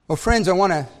Well, friends, I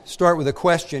want to start with a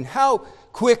question. How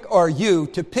quick are you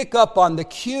to pick up on the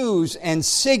cues and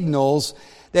signals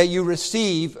that you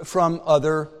receive from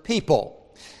other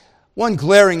people? One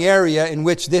glaring area in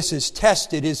which this is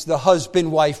tested is the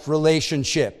husband-wife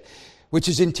relationship, which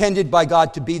is intended by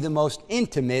God to be the most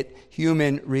intimate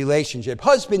human relationship.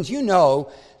 Husbands, you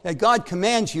know that God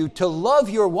commands you to love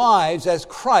your wives as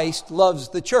Christ loves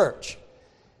the church.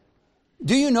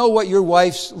 Do you know what your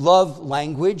wife's love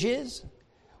language is?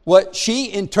 What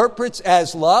she interprets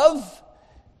as love?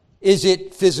 Is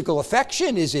it physical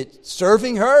affection? Is it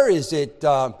serving her? Is it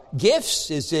gifts?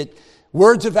 Is it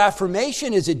words of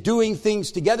affirmation? Is it doing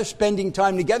things together, spending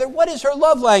time together? What is her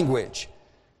love language?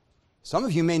 Some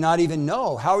of you may not even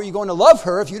know. How are you going to love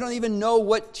her if you don't even know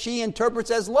what she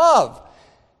interprets as love?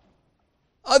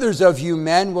 Others of you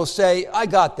men will say, I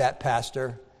got that,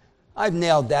 Pastor. I've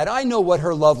nailed that. I know what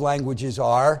her love languages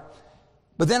are.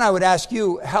 But then I would ask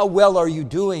you, how well are you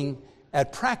doing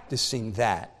at practicing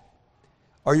that?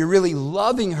 Are you really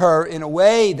loving her in a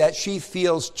way that she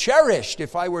feels cherished?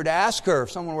 If someone were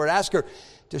to ask her,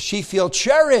 does she feel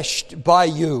cherished by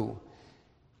you?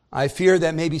 I fear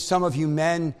that maybe some of you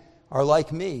men are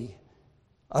like me,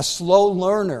 a slow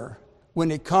learner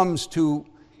when it comes to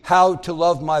how to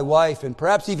love my wife, and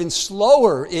perhaps even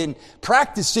slower in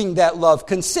practicing that love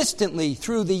consistently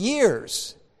through the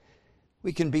years.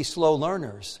 We can be slow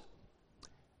learners.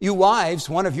 You wives,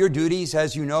 one of your duties,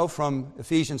 as you know from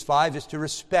Ephesians 5, is to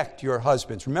respect your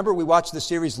husbands. Remember, we watched the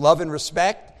series Love and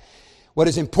Respect? What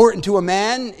is important to a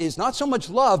man is not so much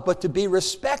love, but to be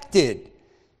respected.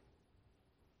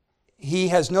 He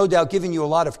has no doubt given you a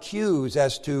lot of cues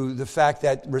as to the fact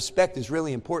that respect is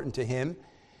really important to him.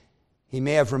 He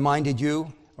may have reminded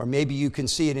you, or maybe you can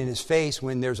see it in his face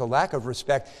when there's a lack of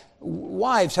respect.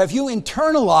 Wives, have you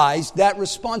internalized that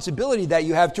responsibility that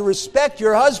you have to respect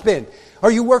your husband?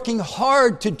 Are you working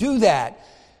hard to do that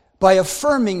by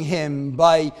affirming him,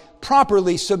 by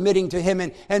properly submitting to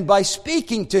him, and by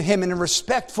speaking to him in a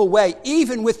respectful way,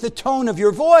 even with the tone of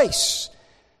your voice?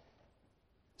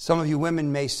 Some of you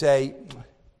women may say,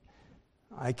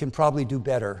 I can probably do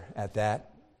better at that.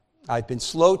 I've been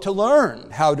slow to learn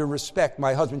how to respect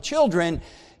my husband. Children,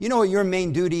 you know what your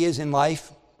main duty is in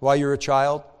life while you're a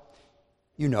child?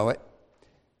 You know it.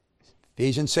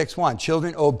 Ephesians 6:1.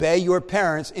 Children, obey your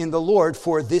parents in the Lord,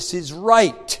 for this is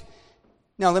right.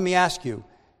 Now let me ask you,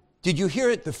 did you hear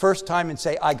it the first time and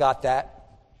say, I got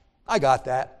that? I got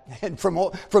that. And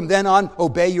from then on,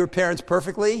 obey your parents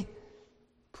perfectly?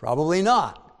 Probably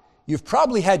not. You've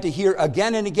probably had to hear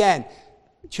again and again,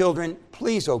 children,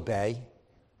 please obey.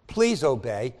 Please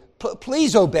obey.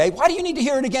 Please obey. Why do you need to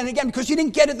hear it again and again? Because you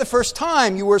didn't get it the first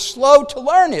time. You were slow to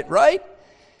learn it, right?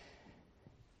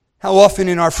 How often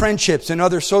in our friendships and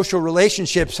other social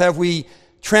relationships have we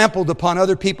trampled upon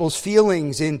other people's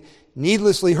feelings in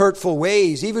needlessly hurtful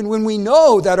ways, even when we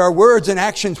know that our words and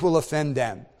actions will offend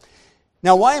them?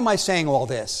 Now, why am I saying all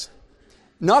this?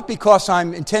 Not because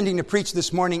I'm intending to preach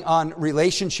this morning on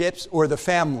relationships or the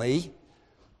family,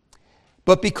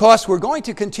 but because we're going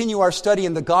to continue our study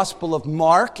in the Gospel of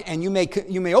Mark, and you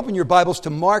may open your Bibles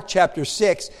to Mark chapter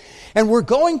 6, and we're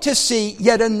going to see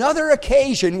yet another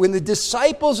occasion when the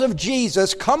disciples of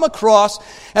Jesus come across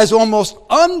as almost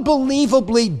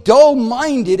unbelievably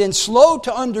dull-minded and slow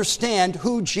to understand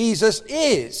who Jesus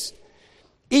is,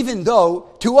 even though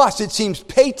to us it seems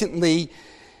patently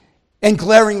and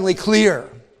glaringly clear.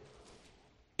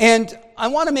 And I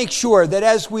want to make sure that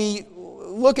as we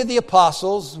look at the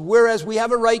apostles, whereas we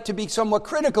have a right to be somewhat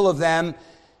critical of them,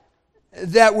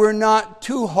 that we're not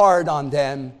too hard on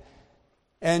them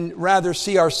and rather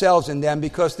see ourselves in them,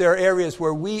 because there are areas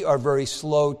where we are very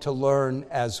slow to learn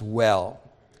as well.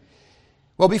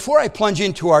 Well, before I plunge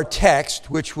into our text,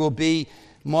 which will be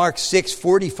Mark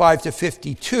 6:45 to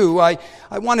 52, I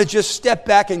want to just step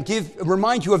back and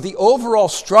remind you of the overall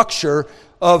structure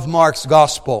of Mark's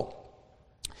gospel.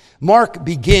 Mark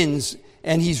begins,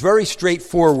 and he's very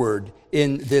straightforward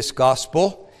in this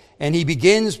gospel. And he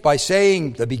begins by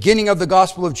saying the beginning of the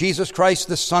gospel of Jesus Christ,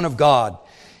 the Son of God.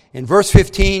 In verse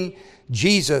 15,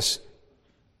 Jesus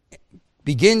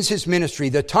begins his ministry.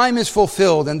 The time is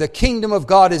fulfilled and the kingdom of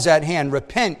God is at hand.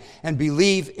 Repent and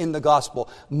believe in the gospel.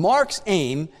 Mark's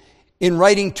aim in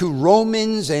writing to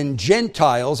Romans and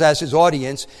Gentiles as his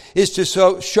audience is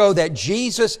to show that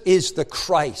Jesus is the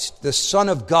Christ, the Son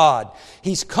of God.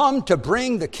 He's come to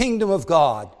bring the kingdom of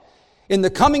God. In the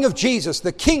coming of Jesus,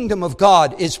 the kingdom of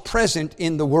God is present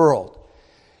in the world.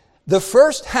 The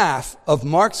first half of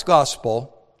Mark's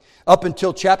gospel, up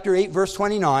until chapter 8, verse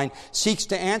 29, seeks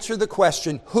to answer the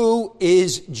question, who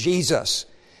is Jesus?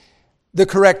 The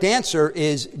correct answer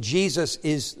is Jesus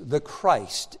is the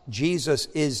Christ. Jesus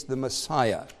is the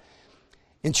Messiah.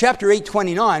 In chapter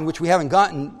 8:29, which we haven't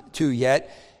gotten to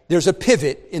yet, there's a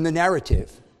pivot in the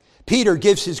narrative. Peter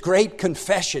gives his great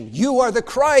confession, "You are the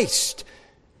Christ."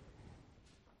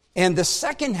 And the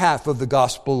second half of the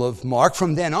Gospel of Mark,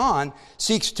 from then on,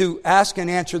 seeks to ask and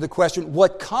answer the question,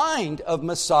 what kind of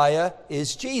Messiah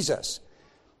is Jesus?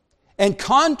 And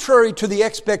contrary to the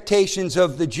expectations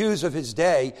of the Jews of his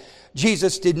day,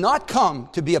 Jesus did not come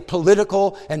to be a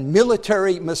political and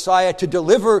military Messiah to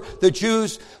deliver the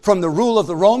Jews from the rule of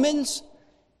the Romans.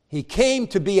 He came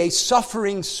to be a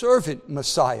suffering servant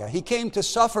Messiah. He came to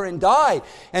suffer and die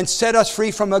and set us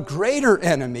free from a greater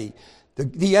enemy,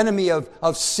 the enemy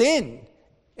of sin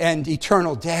and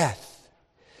eternal death.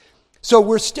 So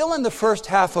we're still in the first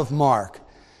half of Mark,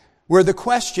 where the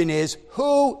question is,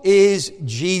 who is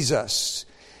Jesus?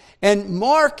 And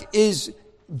Mark is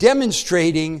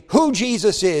demonstrating who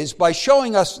Jesus is by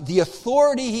showing us the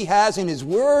authority he has in his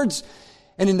words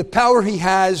and in the power he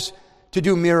has to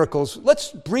do miracles. Let's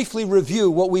briefly review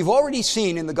what we've already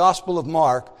seen in the Gospel of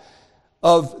Mark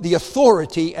of the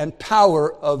authority and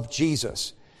power of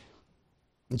Jesus.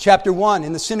 In chapter 1,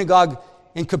 in the synagogue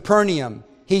in Capernaum,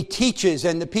 he teaches,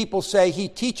 and the people say he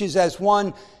teaches as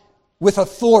one with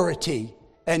authority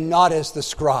and not as the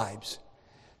scribes.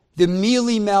 The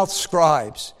mealy-mouthed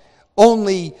scribes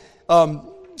only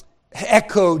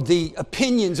echoed the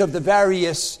opinions of the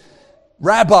various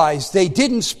rabbis. They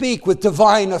didn't speak with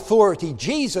divine authority.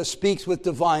 Jesus speaks with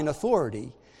divine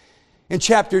authority. In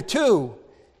chapter 2,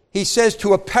 he says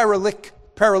to a paralytic,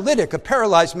 a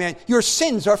paralyzed man, "Your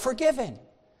sins are forgiven."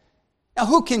 Now,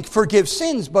 who can forgive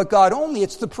sins but God only?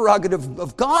 It's the prerogative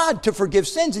of God to forgive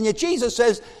sins. And yet Jesus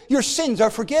says, "Your sins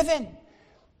are forgiven."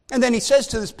 And then he says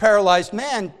to this paralyzed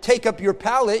man, "Take up your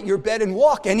pallet, your bed, and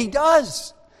walk." And he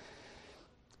does.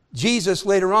 Jesus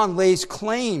later on lays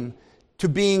claim to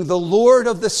being the Lord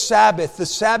of the Sabbath. The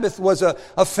Sabbath was a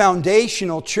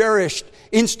foundational, cherished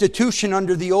institution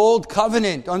under the Old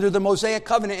Covenant, under the Mosaic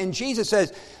Covenant. And Jesus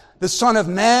says, the Son of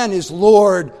Man is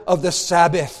Lord of the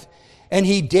Sabbath. And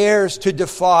he dares to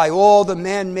defy all the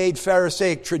man-made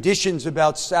Pharisaic traditions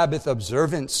about Sabbath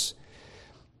observance.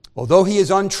 Although he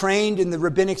is untrained in the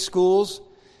rabbinic schools,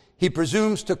 he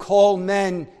presumes to call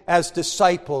men as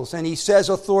disciples. And he says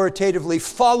authoritatively,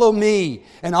 "Follow me,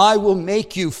 and I will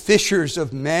make you fishers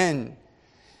of men."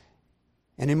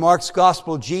 And in Mark's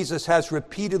gospel, Jesus has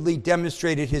repeatedly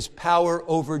demonstrated his power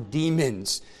over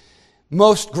demons.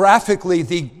 Most graphically,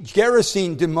 the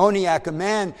Gerasene demoniac, a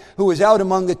man who was out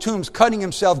among the tombs, cutting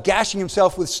himself, gashing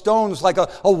himself with stones like a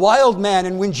wild man.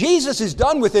 And when Jesus is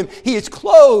done with him, he is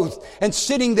clothed and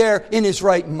sitting there in his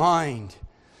right mind.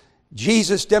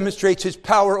 Jesus demonstrates his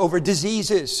power over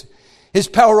diseases, his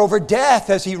power over death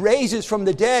as he raises from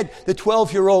the dead the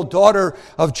 12-year-old daughter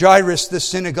of Jairus, the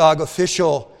synagogue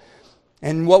official.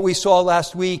 And what we saw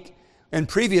last week and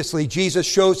previously, Jesus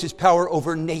shows his power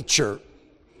over nature.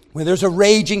 When there's a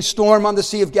raging storm on the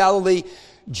Sea of Galilee,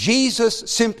 Jesus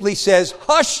simply says,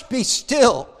 "Hush, be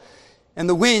still." And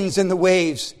the winds and the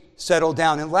waves settle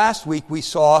down. And last week we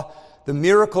saw the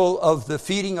miracle of the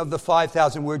feeding of the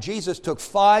 5,000, where Jesus took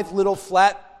 5 little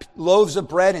flat loaves of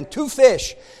bread and 2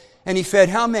 fish. And he fed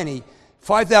how many?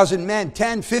 5,000 men,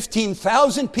 10,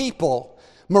 15,000 people,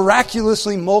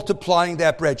 miraculously multiplying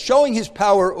that bread, showing his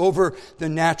power over the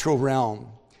natural realm.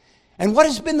 And what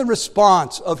has been the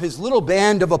response of his little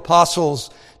band of apostles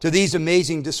to these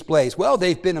amazing displays? Well,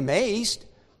 they've been amazed.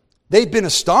 They've been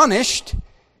astonished.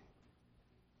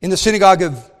 In the synagogue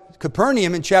of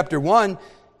Capernaum in chapter 1,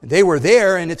 they were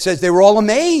there, and it says they were all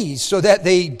amazed, so that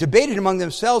they debated among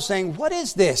themselves, saying, "What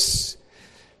is this?"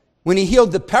 When he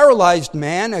healed the paralyzed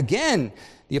man, again,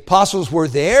 the apostles were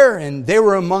there, and they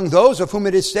were among those of whom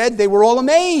it is said they were all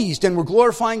amazed and were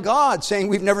glorifying God, saying,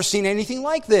 "We've never seen anything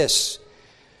like this."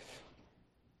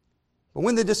 But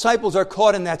when the disciples are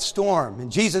caught in that storm, and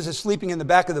Jesus is sleeping in the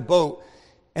back of the boat,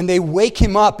 and they wake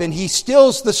him up, and he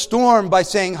stills the storm by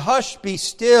saying, "Hush, be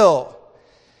still,"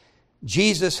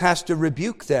 Jesus has to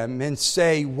rebuke them and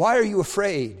say, "Why are you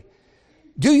afraid?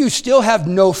 Do you still have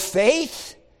no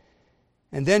faith?"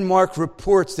 And then Mark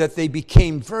reports that they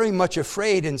became very much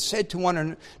afraid and said to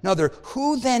one another,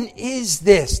 "Who then is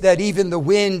this that even the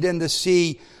wind and the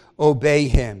sea obey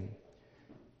him?"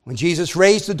 When Jesus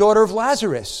raised the daughter of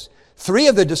Lazarus, 3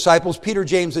 of the disciples, Peter,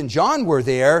 James, and John, were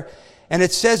there, and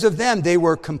it says of them they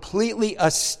were completely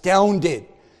astounded.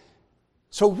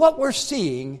 So what we're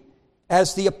seeing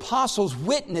as the apostles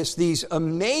witness these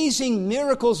amazing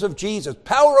miracles of Jesus,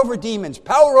 power over demons,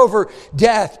 power over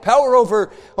death, power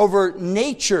over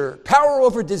nature, power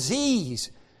over disease,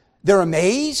 they're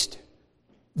amazed,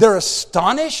 They're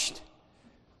astonished,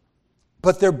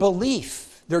 but their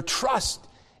belief, their trust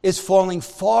is falling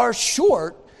far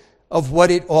short of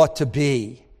what it ought to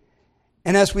be.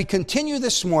 And as we continue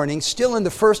this morning, still in the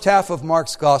first half of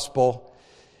Mark's Gospel,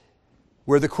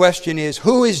 where the question is,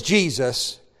 who is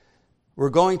Jesus? We're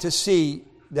going to see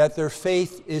that their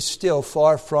faith is still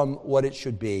far from what it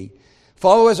should be.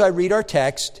 Follow as I read our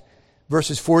text,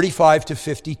 verses 45 to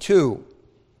 52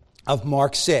 of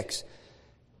Mark 6.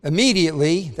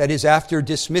 Immediately, that is after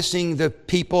dismissing the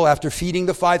people, after feeding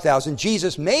the 5,000,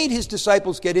 Jesus made his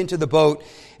disciples get into the boat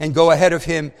and go ahead of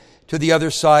him to the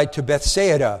other side to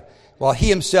Bethsaida, while he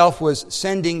himself was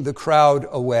sending the crowd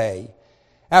away.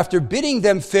 After bidding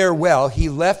them farewell, he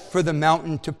left for the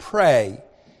mountain to pray.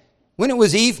 When it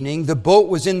was evening, the boat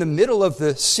was in the middle of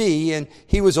the sea, and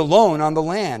he was alone on the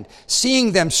land.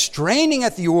 Seeing them straining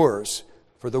at the oars,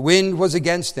 for the wind was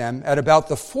against them, at about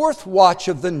the 4th watch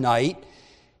of the night,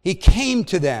 he came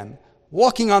to them,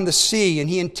 walking on the sea, and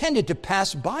he intended to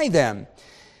pass by them.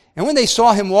 And when they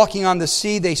saw him walking on the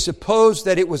sea, they supposed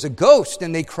that it was a ghost,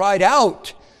 and they cried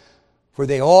out, for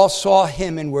they all saw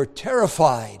him and were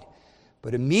terrified.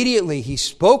 But immediately he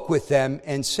spoke with them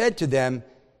and said to them,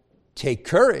 "Take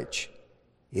courage,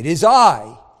 it is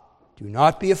I. Do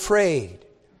not be afraid."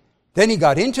 Then he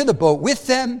got into the boat with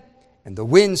them, and the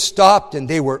wind stopped, and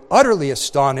they were utterly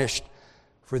astonished,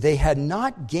 for they had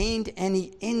not gained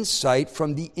any insight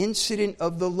from the incident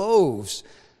of the loaves,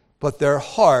 but their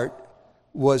heart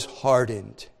was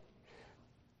hardened.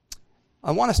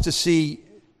 I want us to see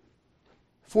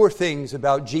 4 things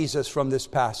about Jesus from this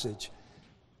passage.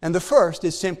 And the first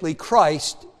is simply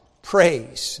Christ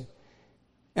prays.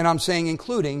 And I'm saying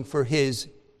including for his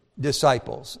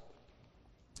disciples.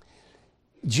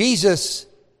 Jesus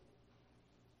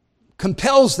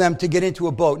compels them to get into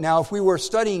a boat. Now, if we were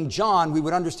studying John, we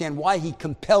would understand why he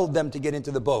compelled them to get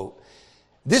into the boat.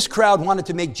 This crowd wanted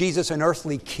to make Jesus an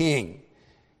earthly king.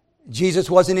 Jesus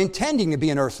wasn't intending to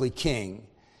be an earthly king.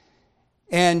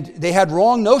 And they had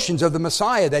wrong notions of the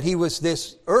Messiah, that he was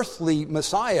this earthly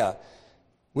Messiah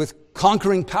with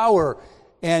conquering power.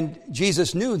 And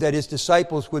Jesus knew that his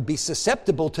disciples would be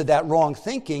susceptible to that wrong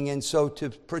thinking, and so to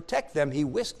protect them, he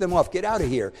whisked them off. Get out of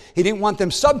here. He didn't want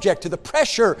them subject to the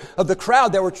pressure of the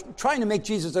crowd that were trying to make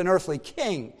Jesus an earthly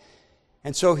king.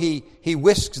 And so he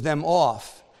whisks them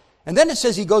off. And then it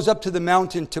says he goes up to the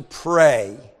mountain to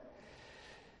pray.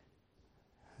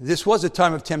 This was a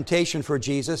time of temptation for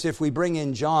Jesus. If we bring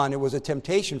in John, it was a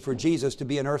temptation for Jesus to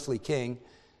be an earthly king.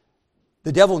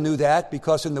 The devil knew that,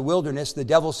 because in the wilderness, the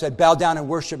devil said, "Bow down and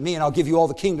worship me, and I'll give you all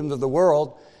the kingdoms of the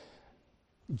world."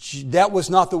 That was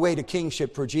not the way to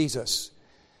kingship for Jesus.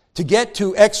 To get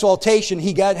to exaltation,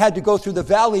 he had to go through the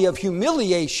valley of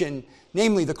humiliation,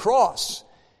 namely the cross.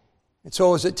 And so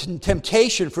it was a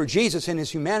temptation for Jesus in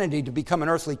his humanity to become an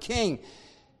earthly king.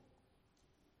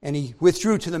 And he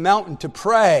withdrew to the mountain to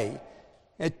pray.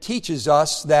 It teaches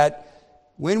us that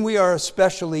when we are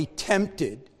especially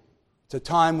tempted, it's a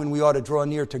time when we ought to draw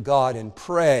near to God and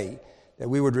pray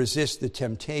that we would resist the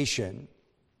temptation.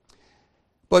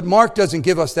 But Mark doesn't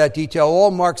give us that detail. All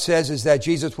Mark says is that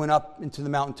Jesus went up into the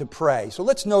mountain to pray. So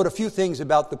let's note a few things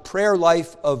about the prayer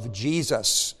life of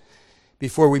Jesus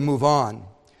before we move on.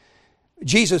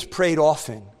 Jesus prayed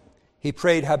often. He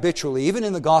prayed habitually. Even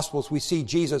in the Gospels, we see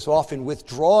Jesus often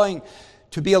withdrawing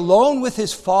to be alone with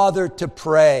his Father to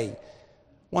pray.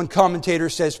 One commentator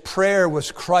says prayer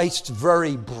was Christ's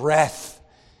very breath.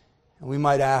 And we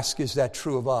might ask, is that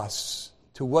true of us?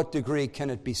 To what degree can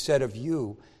it be said of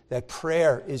you that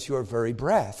prayer is your very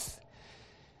breath?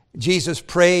 Jesus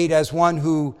prayed as one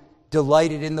who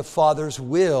delighted in the Father's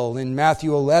will. In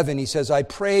Matthew 11, he says, "I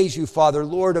praise you, Father,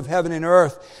 Lord of heaven and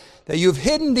earth, that you've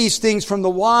hidden these things from the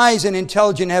wise and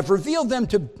intelligent, have revealed them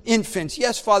to infants.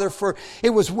 Yes, Father, for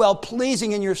it was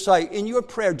well-pleasing in your sight." In your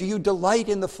prayer, do you delight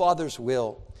in the Father's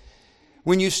will?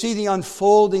 When you see the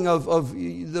unfolding of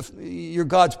your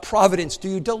God's providence, do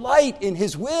you delight in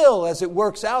his will as it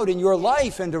works out in your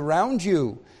life and around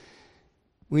you?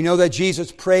 We know that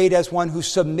Jesus prayed as one who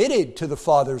submitted to the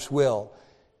Father's will.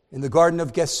 In the Garden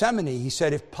of Gethsemane, he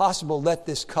said, "If possible, let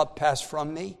this cup pass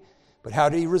from me." But how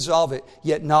did he resolve it?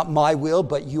 "Yet not my will,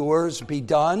 but yours be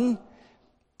done."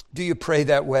 Do you pray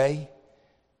that way?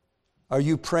 Are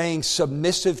you praying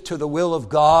submissive to the will of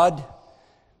God?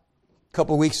 A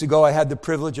couple weeks ago, I had the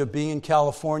privilege of being in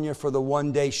California for the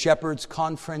one-day Shepherds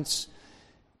Conference.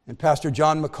 And Pastor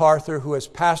John MacArthur, who has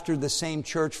pastored the same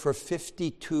church for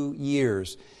 52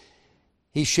 years,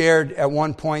 he shared at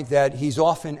one point that he's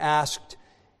often asked,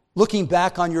 looking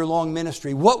back on your long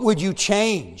ministry, what would you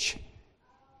change?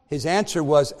 His answer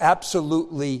was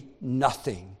absolutely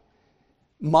nothing.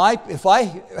 If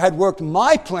I had worked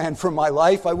my plan for my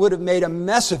life, I would have made a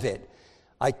mess of it.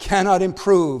 I cannot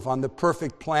improve on the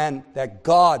perfect plan that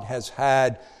God has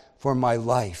had for my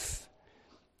life.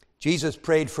 Jesus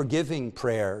prayed forgiving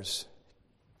prayers.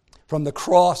 From the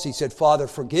cross, he said, Father,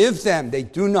 forgive them. They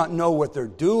do not know what they're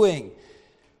doing.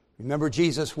 Remember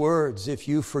Jesus' words, if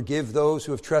you forgive those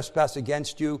who have trespassed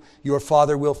against you, your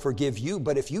Father will forgive you.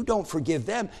 But if you don't forgive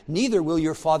them, neither will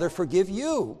your Father forgive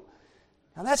you.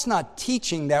 Now, that's not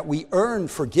teaching that we earn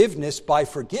forgiveness by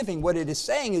forgiving. What it is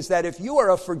saying is that if you are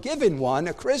a forgiven one,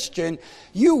 a Christian,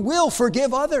 you will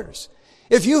forgive others.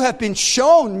 If you have been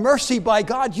shown mercy by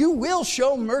God, you will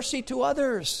show mercy to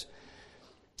others.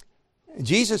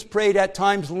 Jesus prayed at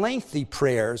times lengthy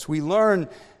prayers. We learn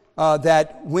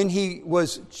that when he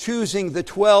was choosing the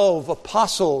 12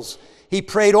 apostles, he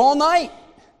prayed all night.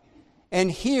 And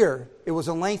here, it was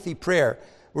a lengthy prayer.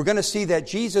 We're going to see that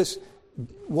Jesus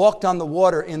walked on the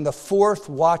water in the 4th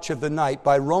watch of the night.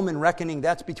 By Roman reckoning,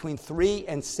 that's between 3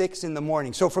 and 6 in the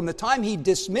morning. So from the time he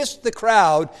dismissed the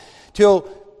crowd till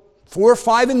 4 or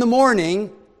 5 in the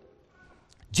morning,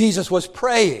 Jesus was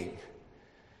praying.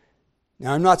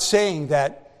 Now, I'm not saying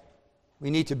that we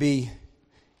need to be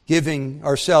giving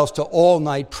ourselves to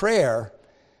all-night prayer,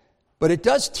 but it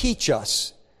does teach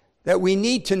us that we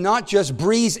need to not just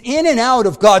breeze in and out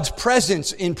of God's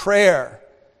presence in prayer.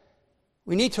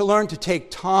 We need to learn to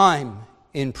take time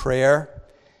in prayer.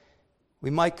 We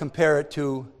might compare it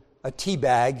to a tea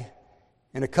bag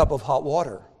and a cup of hot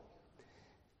water.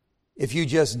 If you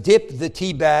just dip the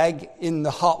tea bag in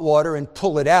the hot water and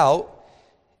pull it out,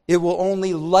 it will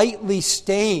only lightly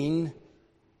stain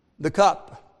the cup.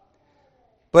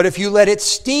 But if you let it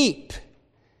steep,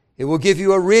 it will give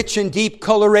you a rich and deep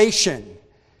coloration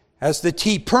as the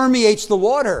tea permeates the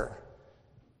water.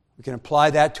 We can apply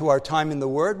that to our time in the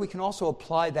Word. We can also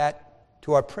apply that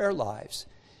to our prayer lives.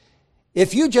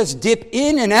 If you just dip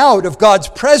in and out of God's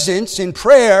presence in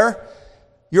prayer,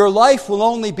 your life will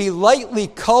only be lightly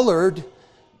colored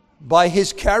by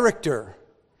His character.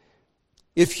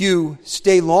 If you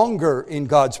stay longer in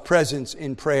God's presence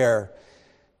in prayer,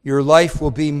 your life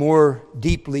will be more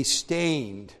deeply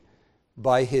stained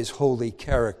by His holy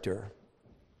character.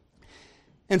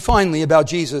 And finally, about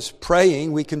Jesus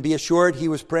praying, we can be assured He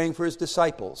was praying for His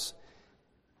disciples.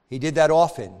 He did that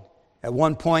often. At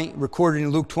one point, recorded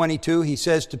in Luke 22, He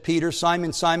says to Peter,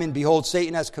 Simon, Simon, behold,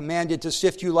 Satan has commanded to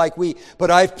sift you like wheat,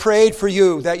 but I've prayed for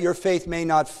you that your faith may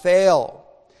not fail.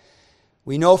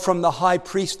 We know from the high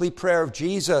priestly prayer of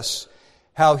Jesus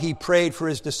how He prayed for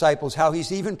His disciples, how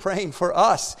He's even praying for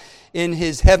us in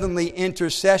His heavenly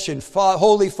intercession.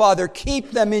 Holy Father,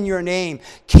 keep them in your name.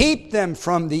 Keep them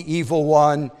from the evil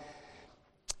one.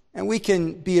 And we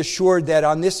can be assured that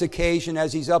on this occasion,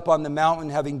 as He's up on the mountain,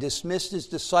 having dismissed His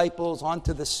disciples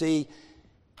onto the sea,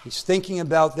 He's thinking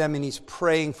about them and He's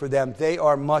praying for them. They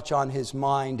are much on His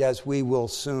mind, as we will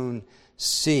soon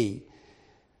see.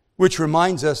 Which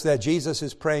reminds us that Jesus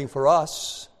is praying for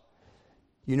us.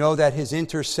 You know that His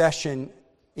intercession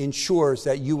ensures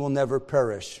that you will never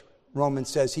perish. Romans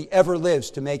says He ever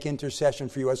lives to make intercession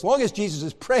for you. As long as Jesus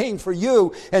is praying for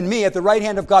you and me at the right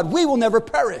hand of God, we will never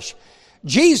perish.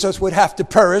 Jesus would have to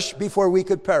perish before we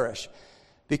could perish,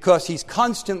 because He's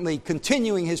constantly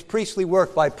continuing His priestly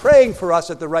work by praying for us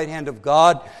at the right hand of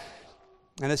God.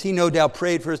 And as He no doubt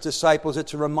prayed for His disciples,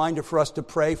 it's a reminder for us to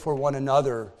pray for one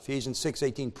another. Ephesians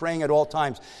 6:18, praying at all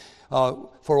times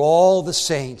for all the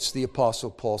saints, the Apostle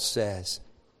Paul says.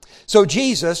 So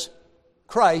Jesus,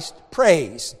 Christ,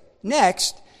 prays.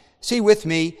 Next, see with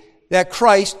me that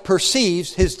Christ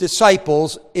perceives His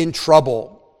disciples in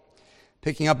trouble.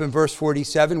 Picking up in verse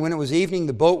 47, when it was evening,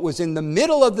 the boat was in the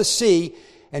middle of the sea,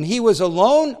 and He was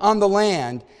alone on the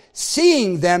land,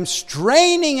 seeing them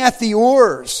straining at the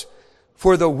oars,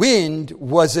 for the wind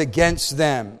was against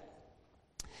them.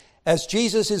 As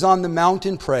Jesus is on the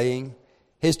mountain praying,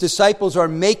 His disciples are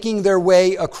making their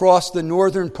way across the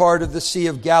northern part of the Sea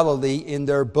of Galilee in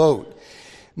their boat.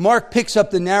 Mark picks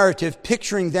up the narrative,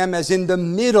 picturing them as in the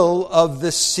middle of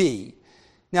the sea.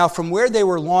 Now, from where they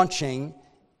were launching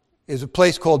is a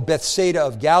place called Bethsaida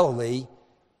of Galilee,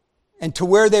 and to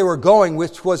where they were going,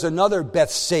 which was another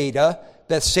Bethsaida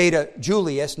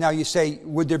Julius. Now you say,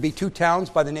 would there be two towns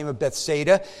by the name of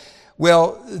Bethsaida?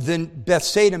 Well, then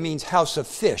Bethsaida means house of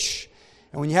fish.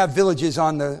 And when you have villages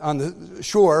on the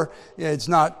shore, it's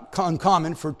not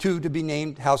uncommon for two to be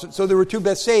named houses. So there were two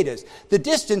Bethsaidas. The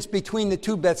distance between the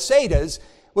two Bethsaidas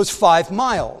was 5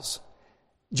 miles.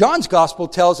 John's gospel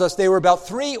tells us they were about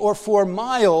 3 or 4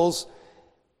 miles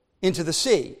into the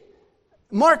sea.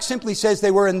 Mark simply says they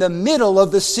were in the middle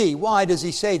of the sea. Why does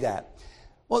he say that?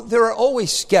 Well, there are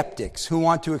always skeptics who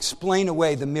want to explain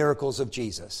away the miracles of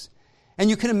Jesus. And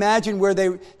you can imagine where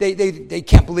they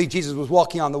can't believe Jesus was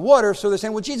walking on the water, so they're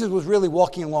saying, well, Jesus was really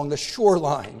walking along the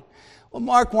shoreline. Well,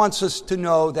 Mark wants us to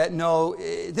know that, no,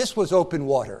 this was open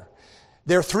water.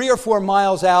 They're 3 or 4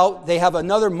 miles out. They have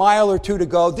another mile or 2 to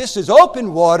go. This is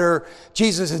open water.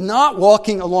 Jesus is not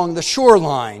walking along the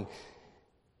shoreline.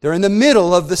 They're in the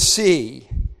middle of the sea.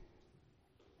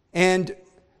 And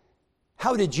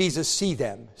how did Jesus see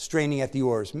them straining at the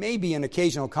oars? Maybe an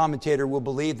occasional commentator will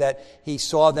believe that he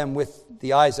saw them with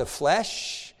the eyes of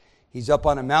flesh. He's up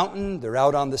on a mountain. They're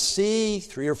out on the sea,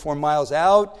 3 or 4 miles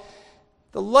out.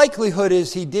 The likelihood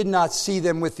is he did not see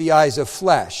them with the eyes of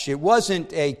flesh. It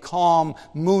wasn't a calm,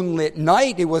 moonlit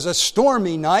night. It was a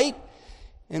stormy night.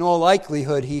 In all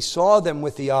likelihood, he saw them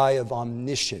with the eye of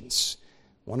omniscience.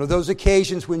 One of those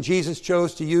occasions when Jesus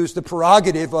chose to use the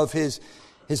prerogative of his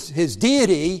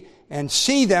deity and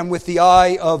see them with the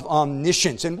eye of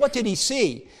omniscience. And what did he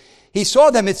see? He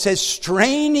saw them, it says,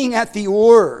 straining at the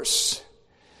oars.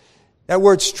 That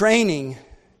word straining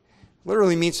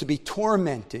literally means to be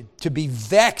tormented, to be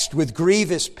vexed with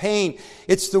grievous pain.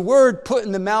 It's the word put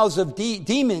in the mouths of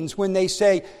demons when they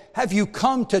say, have you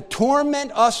come to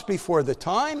torment us before the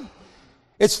time?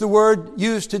 It's the word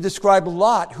used to describe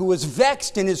Lot, who was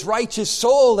vexed in his righteous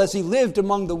soul as he lived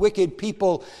among the wicked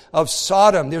people of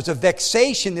Sodom. There's a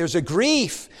vexation, there's a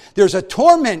grief, there's a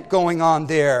torment going on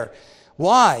there.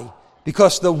 Why?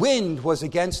 Because the wind was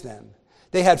against them.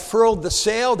 They had furled the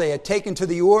sail, they had taken to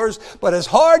the oars, but as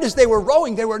hard as they were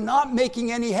rowing, they were not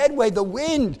making any headway. The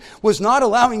wind was not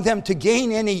allowing them to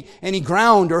gain any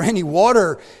ground or any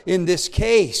water in this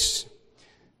case.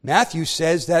 Matthew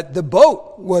says that the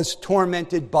boat was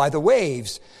tormented by the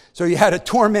waves. So you had a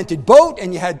tormented boat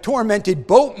and you had tormented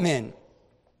boatmen.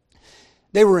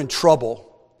 They were in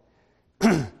trouble.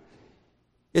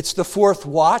 It's the 4th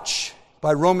watch.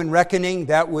 By Roman reckoning,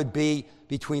 that would be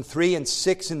between 3 and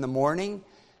 6 in the morning.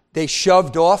 They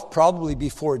shoved off probably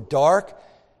before dark.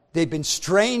 They've been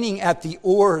straining at the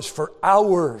oars for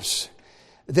hours.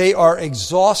 They are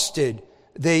exhausted.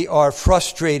 They are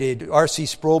frustrated. R.C.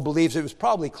 Sproul believes it was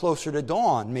probably closer to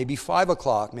dawn, maybe 5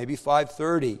 o'clock, maybe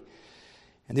 5:30.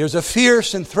 And there's a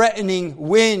fierce and threatening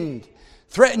wind,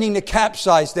 threatening to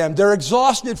capsize them. They're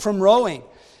exhausted from rowing.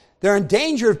 They're in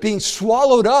danger of being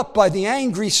swallowed up by the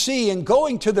angry sea and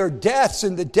going to their deaths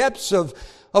in the depths of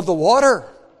the water.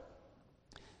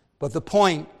 But the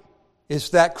point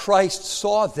is that Christ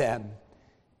saw them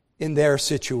in their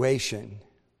situation.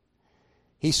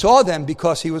 He saw them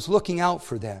because he was looking out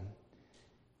for them.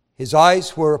 His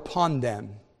eyes were upon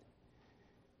them.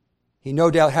 He no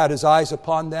doubt had his eyes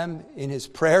upon them in his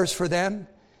prayers for them,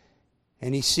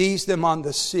 and he sees them on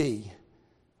the sea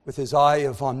with his eye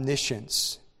of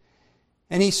omniscience.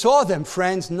 And he saw them,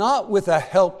 friends, not with a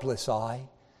helpless eye,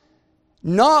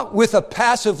 not with a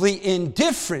passively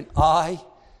indifferent eye,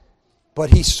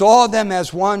 but he saw them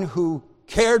as one who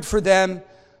cared for them,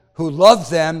 who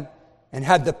loved them, and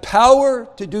had the power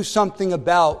to do something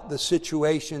about the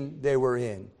situation they were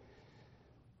in.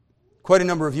 Quite a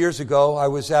number of years ago, I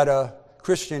was at a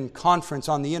Christian conference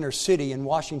on the inner city in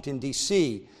Washington,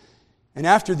 D.C., and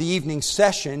after the evening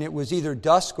session, it was either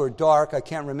dusk or dark, I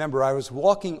can't remember. I was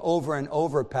walking over an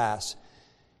overpass,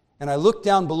 and I looked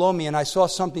down below me and I saw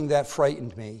something that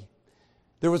frightened me.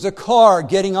 There was a car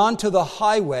getting onto the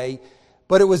highway,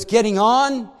 but it was getting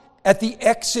on at the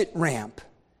exit ramp.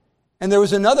 And there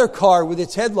was another car with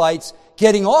its headlights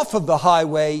getting off of the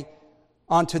highway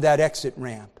onto that exit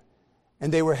ramp.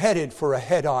 And they were headed for a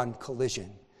head-on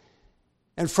collision.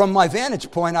 And from my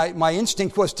vantage point, my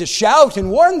instinct was to shout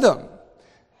and warn them.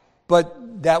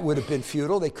 But that would have been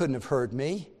futile. They couldn't have heard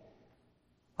me.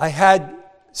 I had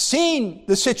seen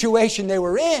the situation they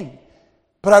were in,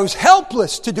 but I was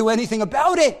helpless to do anything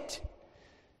about it.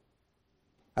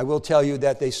 I will tell you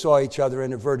that they saw each other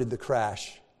and averted the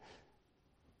crash.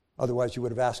 Otherwise, you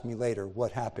would have asked me later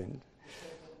what happened.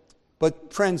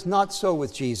 But friends, not so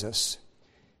with Jesus.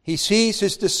 He sees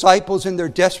his disciples in their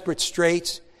desperate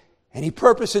straits, and he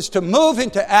purposes to move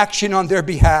into action on their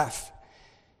behalf.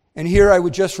 And here I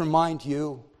would just remind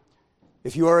you,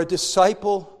 if you are a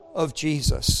disciple of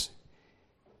Jesus,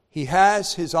 he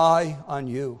has his eye on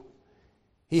you.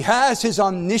 He has his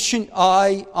omniscient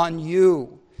eye on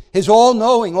you, his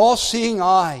all-knowing, all-seeing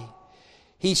eye.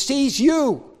 He sees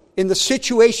you in the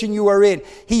situation you are in.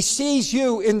 He sees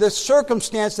you in the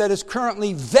circumstance that is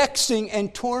currently vexing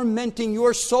and tormenting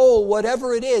your soul,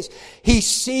 whatever it is. He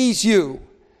sees you.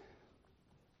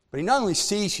 But he not only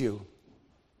sees you,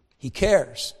 he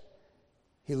cares.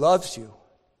 He loves you.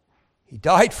 He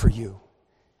died for you.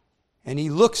 And he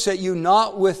looks at you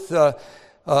not with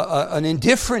an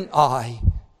indifferent eye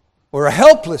or a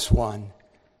helpless one.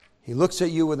 He looks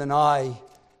at you with an eye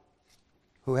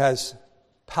who has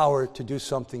power to do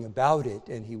something about it,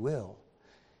 and he will.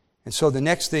 And so the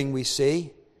next thing we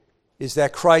see is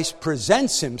that Christ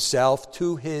presents himself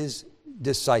to his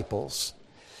disciples.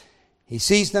 He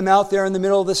sees them out there in the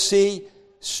middle of the sea,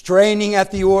 straining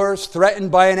at the oars,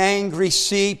 threatened by an angry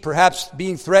sea, perhaps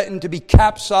being threatened to be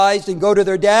capsized and go to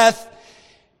their death.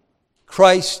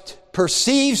 Christ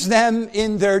perceives them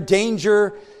in their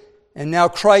danger, and now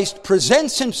Christ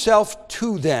presents himself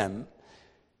to them.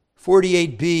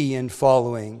 48b and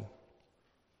following.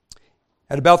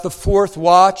 At about the fourth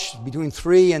watch, between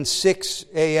 3 and 6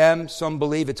 a.m., some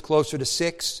believe it's closer to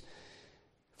 6,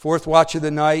 fourth watch of the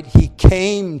night, he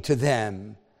came to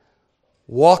them,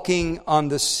 walking on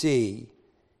the sea,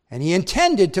 and he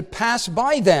intended to pass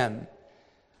by them.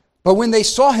 But when they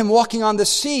saw him walking on the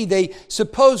sea, they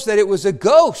supposed that it was a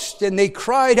ghost, and they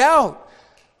cried out,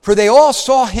 for they all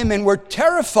saw him and were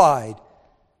terrified.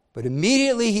 But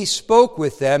immediately he spoke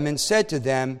with them and said to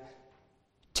them,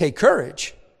 "Take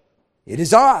courage, it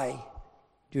is I.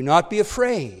 Do not be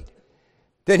afraid."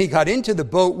 Then he got into the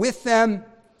boat with them,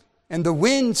 and the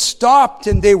wind stopped,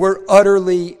 and they were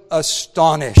utterly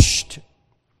astonished.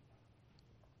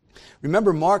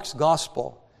 Remember, Mark's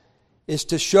gospel is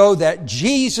to show that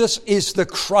Jesus is the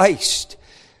Christ.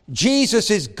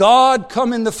 Jesus is God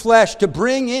come in the flesh to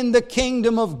bring in the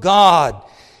kingdom of God.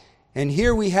 And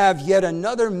here we have yet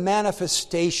another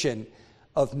manifestation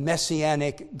of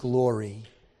messianic glory.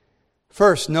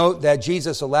 First, note that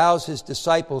Jesus allows his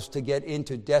disciples to get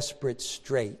into desperate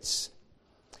straits.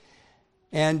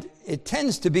 And it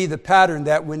tends to be the pattern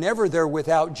that whenever they're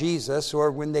without Jesus,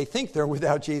 or when they think they're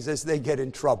without Jesus, they get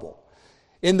in trouble.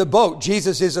 In the boat,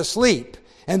 Jesus is asleep,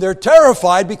 and they're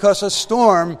terrified because a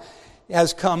storm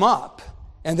has come up,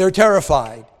 and they're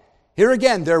terrified. Here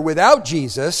again, they're without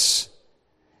Jesus,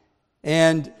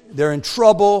 and they're in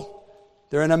trouble,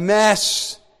 they're in a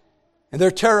mess, and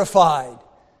they're terrified.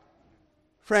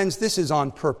 Friends, this is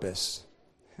on purpose.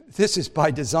 This is by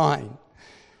design.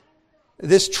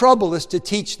 This trouble is to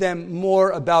teach them more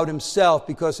about himself,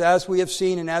 because as we have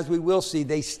seen and as we will see,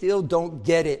 they still don't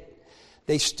get it.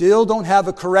 They still don't have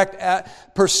a correct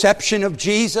perception of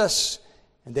Jesus,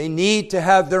 and they need to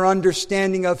have their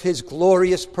understanding of his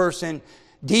glorious person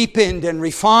deepened and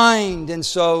refined. And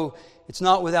so it's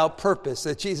not without purpose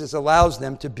that Jesus allows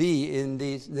them to be in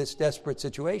this desperate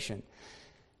situation.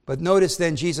 But notice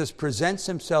then, Jesus presents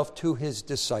himself to his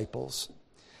disciples.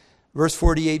 Verse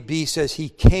 48b says, he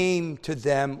came to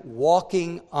them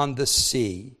walking on the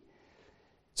sea.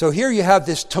 So here you have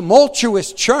this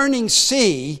tumultuous, churning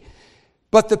sea,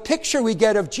 but the picture we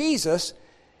get of Jesus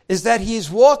is that he is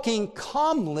walking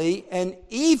calmly and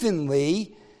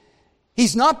evenly.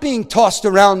 He's not being tossed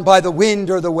around by the wind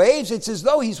or the waves. It's as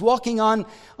though he's walking on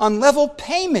level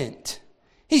pavement.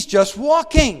 He's just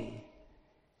walking.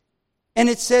 And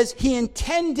it says he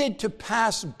intended to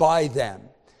pass by them.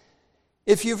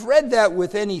 If you've read that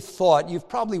with any thought, you've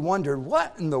probably wondered,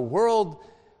 what in the world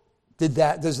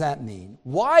does that mean?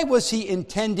 Why was he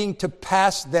intending to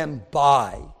pass them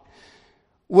by?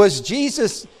 Was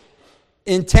Jesus'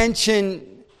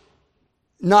 intention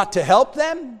not to help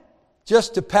them?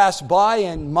 Just to pass by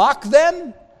and mock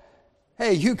them?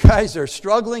 Hey, you guys are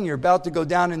struggling. You're about to go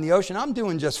down in the ocean. I'm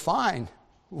doing just fine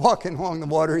walking along the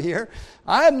water here.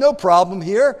 I have no problem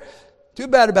here. Too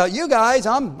bad about you guys.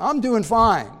 I'm doing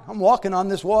fine. I'm walking on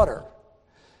this water.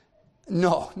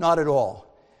 No, not at all.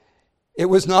 It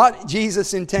was not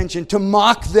Jesus' intention to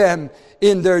mock them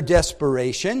in their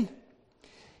desperation.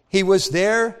 He was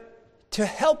there to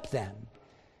help them.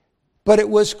 But it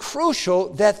was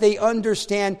crucial that they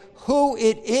understand who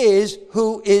it is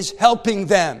who is helping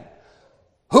them.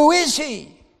 Who is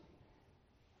he?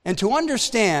 And to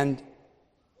understand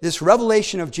this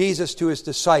revelation of Jesus to his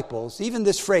disciples, even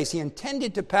this phrase, he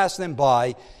intended to pass them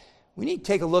by, we need to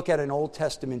take a look at an Old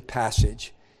Testament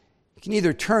passage. You can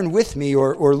either turn with me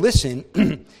or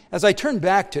listen as I turn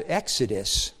back to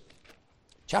Exodus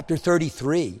chapter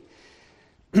 33.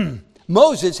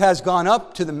 Moses has gone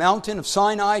up to the mountain of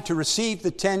Sinai to receive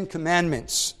the 10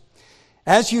 Commandments.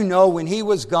 As you know, when he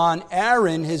was gone,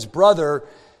 Aaron, his brother,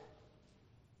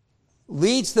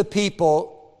 leads the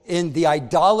people in the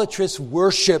idolatrous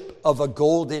worship of a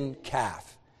golden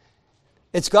calf.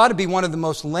 It's got to be one of the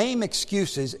most lame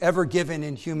excuses ever given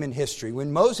in human history.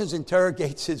 When Moses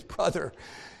interrogates his brother,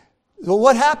 well,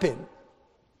 what happened?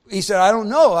 He said, I don't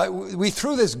know. We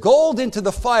threw this gold into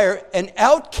the fire and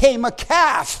out came a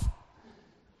calf.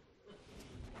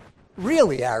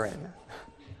 Really, Aaron?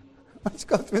 Let's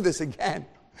go through this again.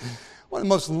 One of the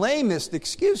most lamest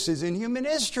excuses in human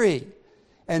history.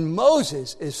 And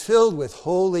Moses is filled with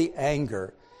holy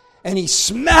anger. And he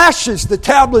smashes the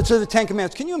tablets of the Ten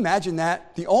Commandments. Can you imagine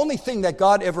that? The only thing that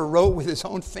God ever wrote with his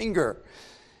own finger.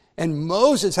 And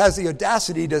Moses has the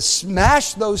audacity to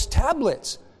smash those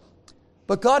tablets.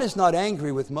 But God is not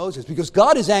angry with Moses because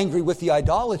God is angry with the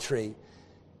idolatry.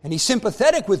 And he's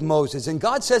sympathetic with Moses. And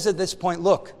God says at this point,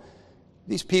 look,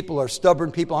 these people are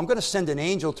stubborn people. I'm going to send an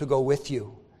angel to go with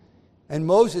you. And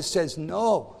Moses says,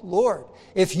 no, Lord,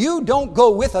 if you don't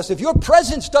go with us, if your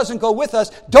presence doesn't go with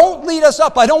us, don't lead us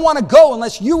up. I don't want to go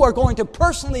unless you are going to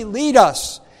personally lead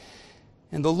us.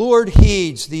 And the Lord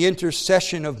heeds the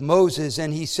intercession of Moses,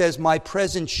 and he says, my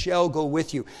presence shall go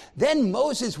with you. Then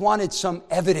Moses wanted some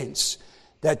evidence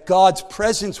that God's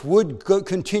presence would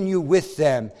continue with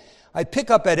them. I pick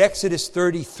up at Exodus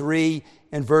 33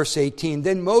 and verse 18.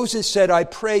 Then Moses said, I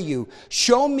pray you,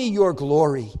 show me your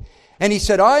glory. And he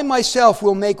said, I myself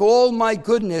will make all my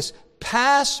goodness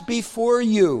pass before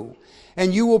you,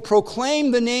 and you will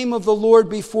proclaim the name of the Lord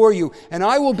before you. And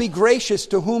I will be gracious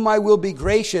to whom I will be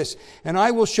gracious, and I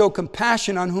will show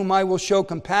compassion on whom I will show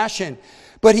compassion.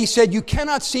 But he said, you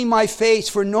cannot see my face,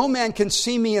 for no man can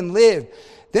see me and live.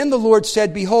 Then the Lord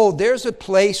said, behold, there's a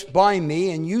place by me,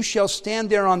 and you shall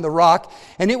stand there on the rock,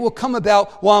 and it will come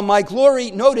about while my glory,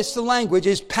 notice the language,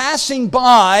 is passing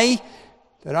by,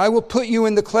 that I will put you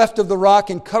in the cleft of the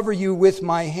rock and cover you with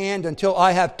my hand until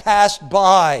I have passed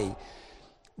by.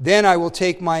 Then I will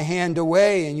take my hand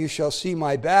away, and you shall see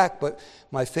my back, but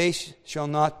my face shall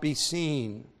not be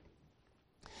seen.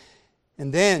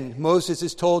 And then Moses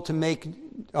is told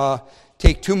to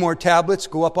take 2 more tablets,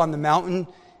 go up on the mountain,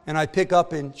 and I pick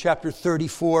up in chapter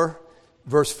 34,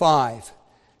 verse 5.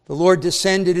 The Lord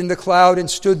descended in the cloud and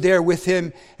stood there with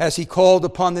him as he called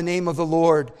upon the name of the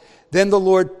Lord. Then the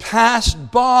Lord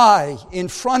passed by in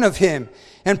front of him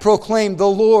and proclaimed, the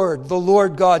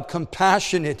Lord God,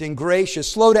 compassionate and gracious,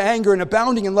 slow to anger and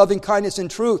abounding in loving kindness and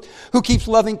truth, who keeps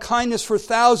loving kindness for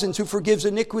thousands, who forgives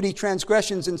iniquity,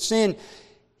 transgressions, and sin,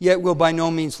 yet will by no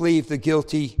means leave the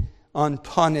guilty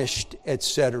unpunished,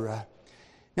 etc.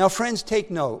 Now, friends,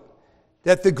 take note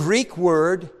that the Greek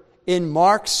word in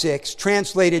Mark 6,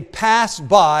 translated pass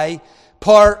by,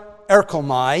 par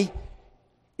erkomai,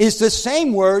 is the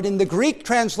same word in the Greek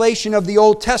translation of the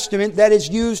Old Testament that is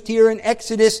used here in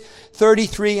Exodus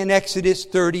 33 and Exodus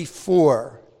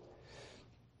 34.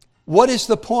 What is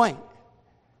the point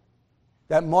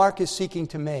that Mark is seeking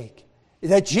to make?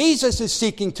 That Jesus is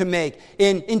seeking to make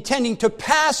in intending to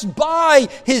pass by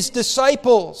his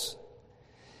disciples?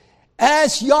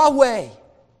 As Yahweh,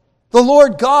 the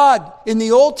Lord God in the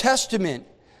Old Testament,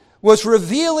 was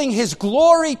revealing his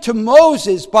glory to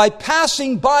Moses by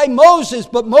passing by Moses,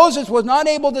 but Moses was not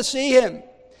able to see him.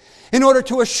 In order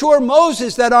to assure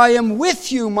Moses that I am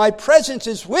with you, my presence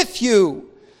is with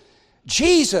you,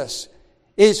 Jesus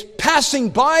is passing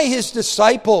by his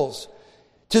disciples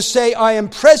to say, I am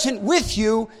present with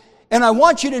you, and I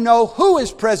want you to know who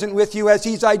is present with you, as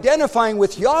he's identifying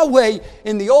with Yahweh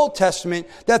in the Old Testament,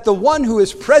 that the one who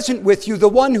is present with you, the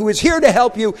one who is here to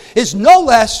help you, is no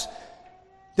less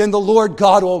than the Lord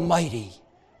God Almighty.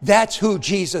 That's who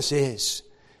Jesus is.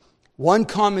 One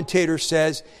commentator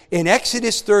says, in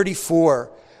Exodus 34,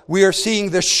 we are seeing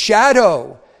the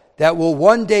shadow that will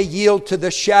one day yield to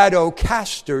the shadow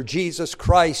caster, Jesus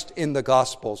Christ, in the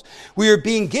Gospels. We are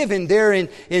being given there in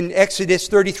Exodus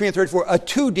 33 and 34 a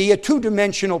 2D, a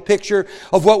two-dimensional picture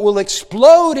of what will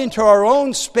explode into our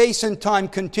own space and time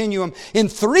continuum in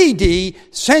 3D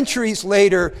centuries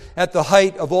later at the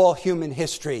height of all human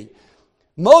history.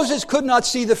 Moses could not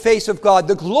see the face of God.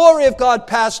 The glory of God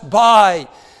passed by,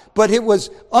 but it was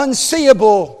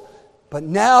unseeable. But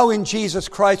now in Jesus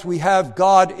Christ we have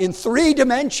God in 3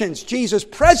 dimensions. Jesus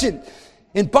present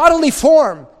in bodily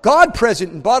form. God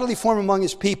present in bodily form among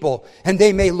his people. And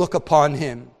they may look upon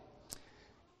him.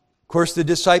 Of course, the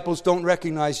disciples don't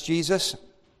recognize Jesus.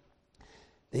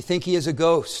 They think he is a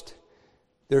ghost.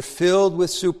 They're filled with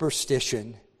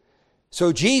superstition.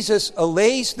 So Jesus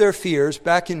allays their fears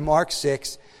back in Mark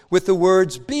 6 with the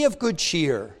words, be of good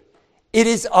cheer. It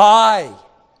is I.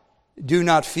 Do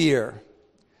not fear.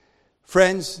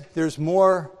 Friends, there's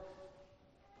more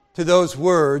to those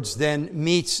words than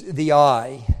meets the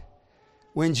eye.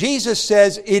 When Jesus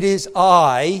says, it is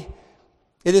I,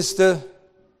 it is the,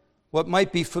 what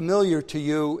might be familiar to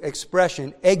you,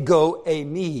 expression, ego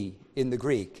eimi in the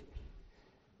Greek.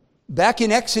 Back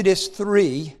in Exodus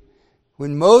 3,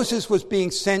 when Moses was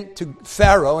being sent to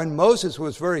Pharaoh, and Moses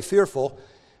was very fearful,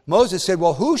 Moses said,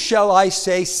 well, who shall I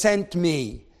say sent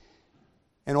me?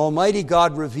 And Almighty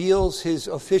God reveals his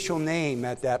official name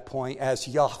at that point as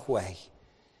Yahweh.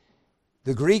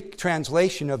 The Greek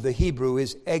translation of the Hebrew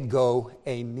is ego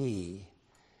eimi.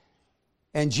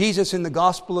 And Jesus in the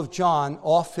Gospel of John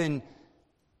often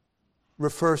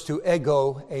refers to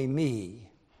ego eimi.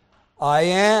 I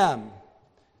am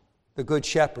the good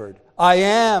shepherd. I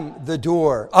am the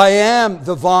door. I am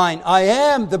the vine. I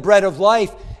am the bread of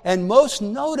life. And most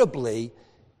notably,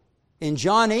 in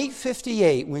John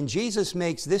 8:58, when Jesus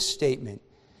makes this statement,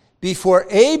 before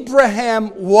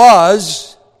Abraham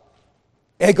was,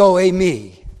 ego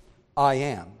eimi, I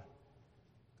am.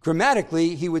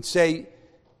 Grammatically, he would say,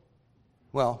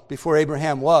 well, before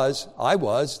Abraham was, I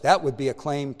was. That would be a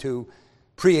claim to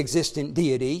pre-existent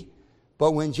deity.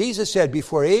 But when Jesus said,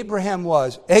 before Abraham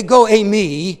was, ego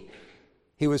eimi,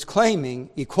 he was claiming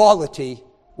equality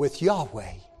with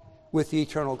Yahweh, with the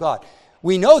eternal God.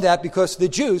 We know that because the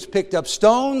Jews picked up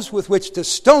stones with which to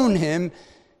stone him,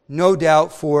 no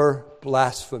doubt for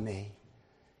blasphemy.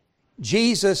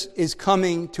 Jesus is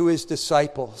coming to his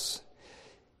disciples.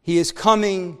 He is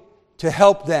coming to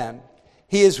help them.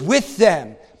 He is with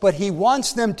them, but he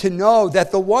wants them to know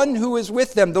that the one who is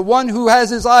with them, the one who has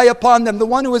his eye upon them, the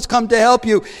one who has come to help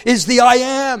you is the I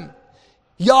am,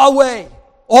 Yahweh,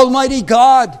 Almighty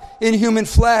God in human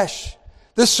flesh,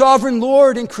 the sovereign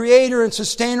Lord and creator and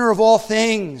sustainer of all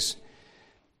things.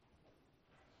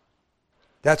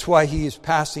 That's why he is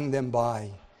passing them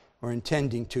by, or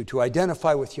intending to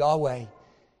identify with Yahweh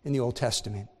in the Old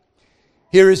Testament.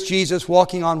 Here is Jesus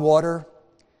walking on water.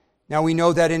 Now we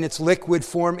know that in its liquid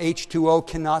form, H2O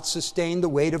cannot sustain the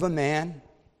weight of a man.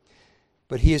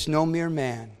 But he is no mere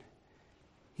man.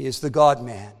 He is the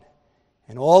God-man.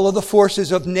 And all of the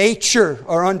forces of nature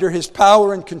are under his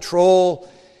power and control.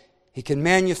 He can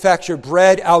manufacture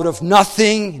bread out of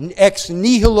nothing, ex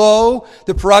nihilo,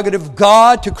 the prerogative of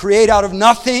God to create out of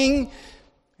nothing.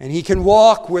 And he can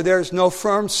walk where there's no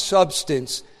firm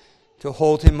substance to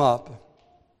hold him up.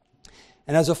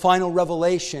 And as a final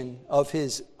revelation of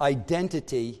his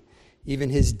identity, even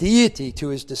his deity to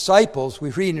his disciples, we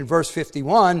read in verse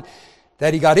 51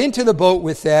 that he got into the boat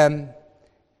with them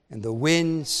and the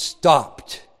wind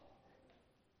stopped.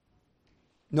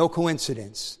 No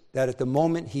coincidence that at the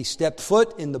moment he stepped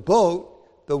foot in the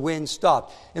boat, the wind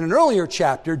stopped. In an earlier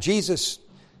chapter, Jesus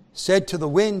said to the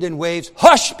wind and waves,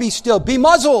 "Hush, be still, be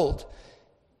muzzled."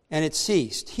 And it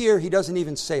ceased. Here he doesn't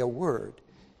even say a word.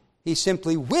 He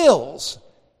simply wills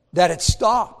that it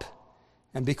stop.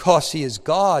 And because he is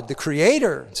God, the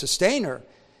creator and sustainer,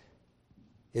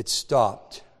 it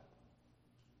stopped.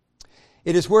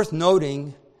 It is worth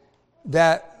noting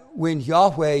that when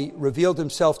Yahweh revealed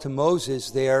himself to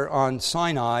Moses there on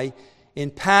Sinai,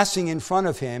 in passing in front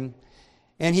of him,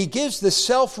 and he gives the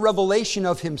self-revelation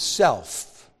of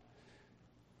himself,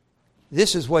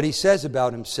 this is what he says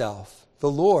about himself: the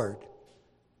Lord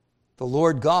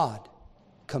God,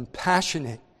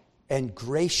 compassionate and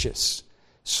gracious,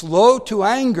 slow to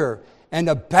anger, and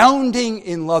abounding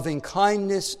in loving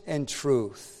kindness and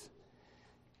truth.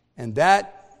 And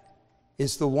that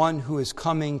is the one who is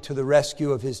coming to the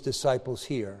rescue of his disciples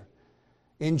here.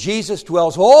 In Jesus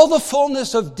dwells all the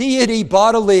fullness of deity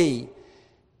bodily.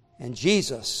 And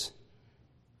Jesus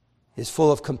is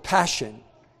full of compassion,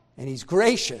 and he's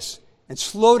gracious and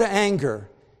slow to anger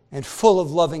and full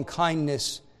of loving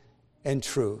kindness and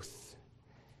truth.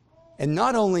 And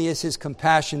not only is his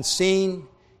compassion seen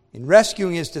in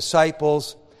rescuing his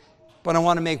disciples, but I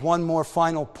want to make one more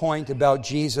final point about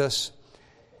Jesus,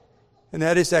 and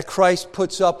that is that Christ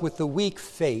puts up with the weak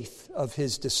faith of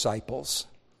his disciples.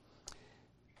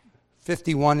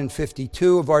 51 and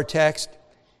 52 of our text,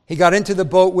 he got into the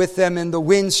boat with them and the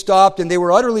wind stopped, and they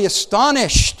were utterly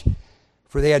astonished,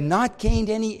 for they had not gained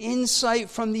any insight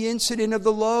from the incident of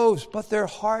the loaves, but their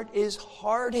heart is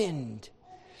hardened.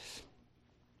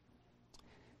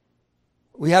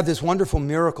 We have this wonderful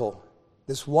miracle,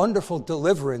 this wonderful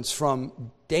deliverance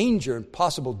from danger and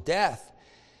possible death.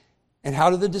 And how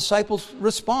do the disciples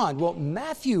respond? Well,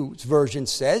 Matthew's version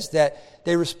says that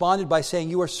they responded by saying,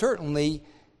 "You are certainly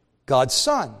God's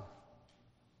Son."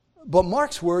 But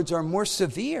Mark's words are more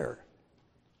severe.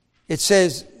 It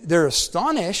says they're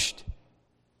astonished,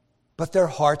 but their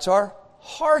hearts are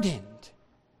hardened.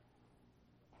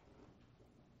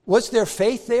 Was there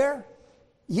faith there?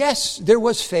 Yes, there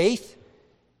was faith.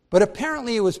 But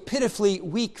apparently it was pitifully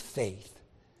weak faith.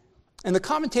 And the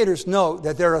commentators note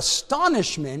that their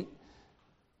astonishment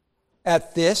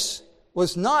at this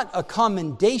was not a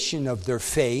commendation of their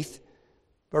faith,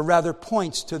 but rather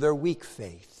points to their weak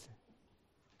faith.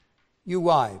 You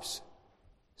wives,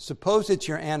 suppose it's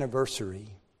your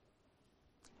anniversary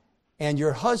and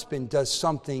your husband does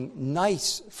something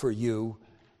nice for you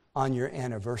on your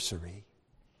anniversary.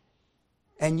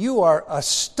 And you are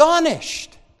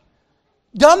astonished,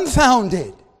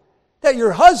 dumbfounded, that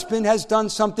your husband has done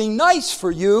something nice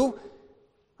for you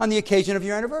on the occasion of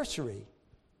your anniversary?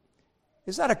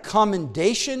 Is that a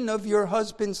commendation of your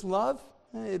husband's love?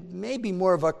 It may be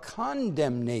more of a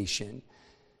condemnation,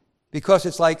 because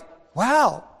it's like,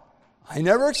 wow, I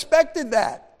never expected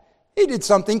that. He did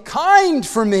something kind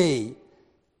for me,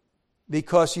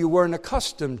 because you weren't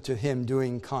accustomed to him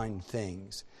doing kind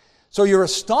things. So your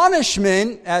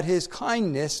astonishment at his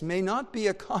kindness may not be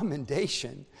a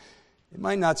commendation. It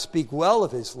might not speak well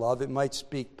of his love. It might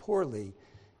speak poorly.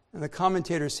 And the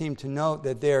commentators seem to note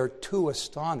that they're too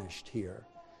astonished here.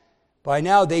 By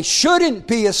now, they shouldn't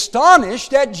be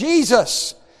astonished at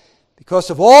Jesus because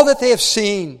of all that they have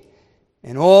seen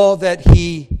and all that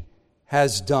he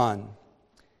has done.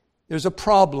 There's a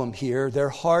problem here. Their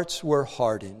hearts were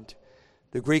hardened.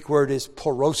 The Greek word is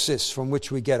porosis, from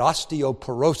which we get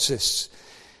osteoporosis.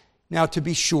 Now, to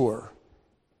be sure,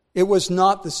 it was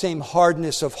not the same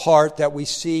hardness of heart that we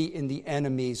see in the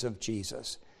enemies of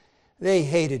Jesus. They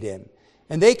hated him.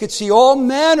 And they could see all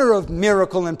manner of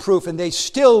miracle and proof, and they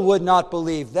still would not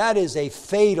believe. That is a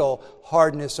fatal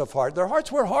hardness of heart. Their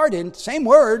hearts were hardened, same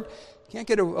word, can't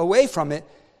get away from it.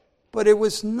 But it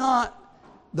was not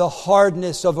the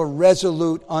hardness of a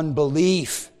resolute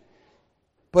unbelief.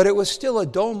 But it was still a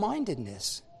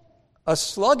dull-mindedness, a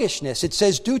sluggishness. It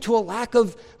says due to a lack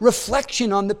of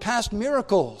reflection on the past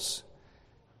miracles.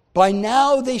 By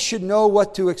now they should know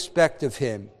what to expect of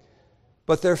him,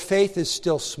 but their faith is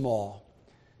still small.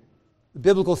 The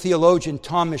biblical theologian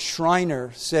Thomas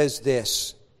Schreiner says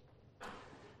this: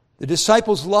 the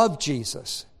disciples loved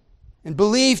Jesus and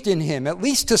believed in him, at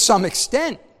least to some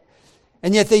extent,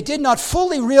 and yet they did not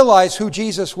fully realize who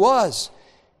Jesus was.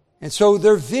 And so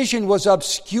their vision was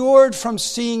obscured from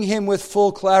seeing him with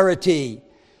full clarity.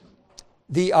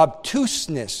 The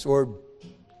obtuseness or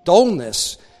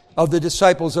dullness of the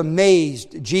disciples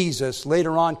amazed Jesus.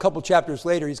 Later on, a couple chapters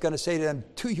later, he's going to say to them,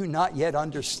 "Do you not yet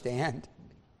understand?"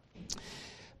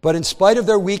 But in spite of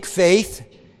their weak faith,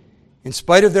 in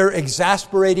spite of their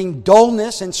exasperating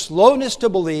dullness and slowness to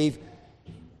believe,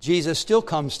 Jesus still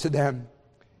comes to them.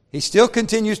 He still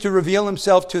continues to reveal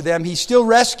himself to them. He still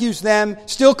rescues them,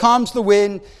 still calms the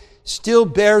wind, still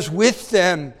bears with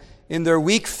them in their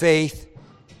weak faith,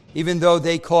 even though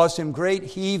they cause him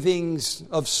great heavings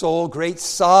of soul, great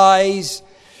sighs.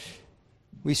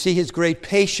 We see his great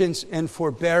patience and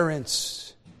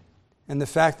forbearance. And the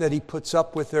fact that he puts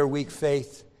up with their weak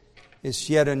faith is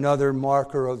yet another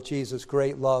marker of Jesus'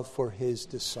 great love for his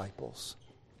disciples.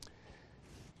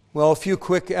 Well, a few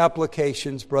quick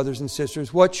applications, brothers and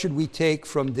sisters. What should we take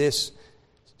from this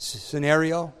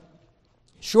scenario?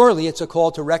 Surely it's a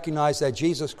call to recognize that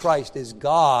Jesus Christ is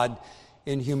God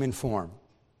in human form.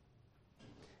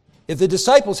 If the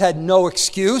disciples had no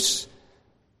excuse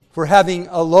for having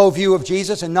a low view of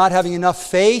Jesus and not having enough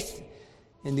faith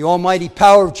in the almighty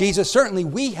power of Jesus, certainly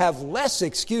we have less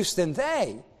excuse than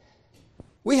they.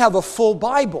 We have a full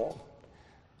Bible.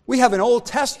 We have an Old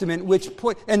Testament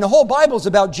and the whole Bible is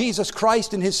about Jesus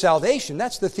Christ and his salvation.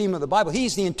 That's the theme of the Bible.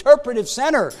 He's the interpretive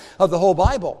center of the whole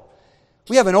Bible.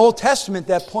 We have an Old Testament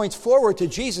that points forward to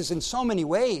Jesus in so many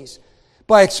ways,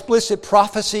 by explicit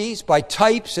prophecies, by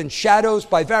types and shadows,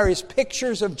 by various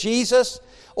pictures of Jesus,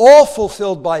 all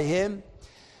fulfilled by him.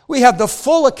 We have the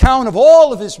full account of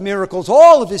all of his miracles,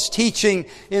 all of his teaching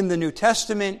in the New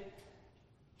Testament.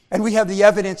 And we have the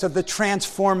evidence of the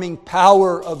transforming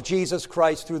power of Jesus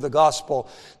Christ through the gospel.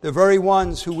 The very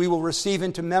ones who we will receive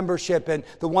into membership and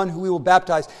the one who we will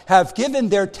baptize have given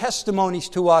their testimonies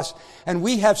to us. And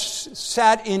we have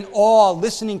sat in awe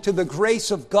listening to the grace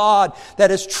of God that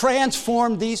has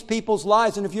transformed these people's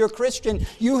lives. And if you're a Christian,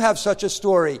 you have such a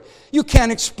story. You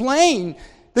can't explain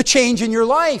the change in your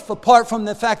life apart from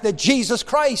the fact that Jesus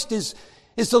Christ is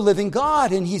the living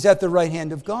God and he's at the right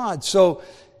hand of God. So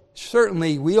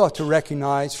certainly, we ought to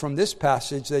recognize from this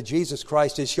passage that Jesus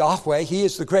Christ is Yahweh. He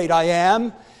is the great I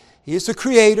am. He is the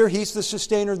creator. He's the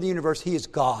sustainer of the universe. He is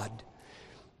God.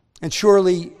 And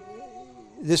surely,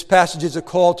 this passage is a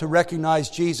call to recognize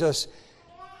Jesus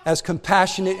as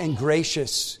compassionate and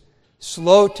gracious,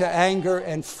 slow to anger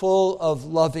and full of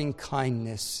loving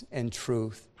kindness and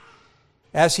truth.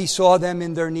 As he saw them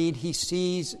in their need, he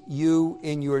sees you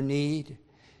in your need.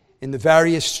 In the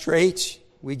various straits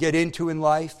we get into in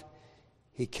life,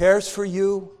 he cares for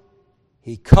you.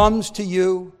 He comes to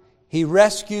you. He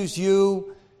rescues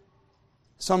you.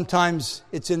 Sometimes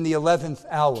it's in the 11th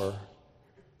hour,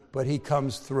 but he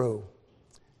comes through.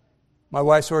 My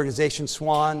wife's organization,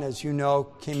 Swan, as you know,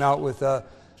 came out with a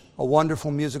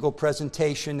wonderful musical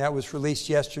presentation that was released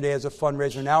yesterday as a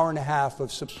fundraiser, an hour and a half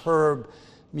of superb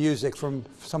music from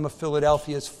some of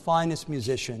Philadelphia's finest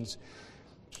musicians.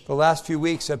 The last few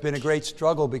weeks have been a great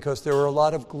struggle because there were a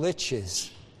lot of glitches.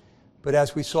 But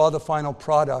as we saw the final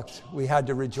product, we had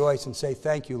to rejoice and say,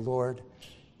 thank you, Lord.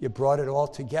 You brought it all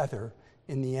together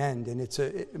in the end. And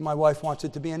my wife wants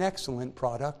it to be an excellent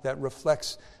product that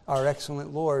reflects our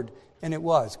excellent Lord. And it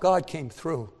was. God came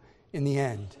through in the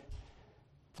end.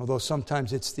 Although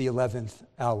sometimes it's the 11th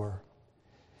hour.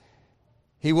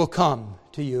 He will come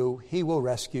to you. He will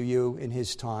rescue you in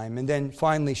His time. And then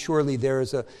finally, surely there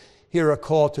is here a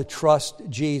call to trust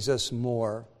Jesus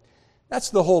more. That's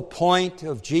the whole point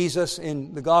of Jesus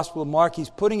in the Gospel of Mark. He's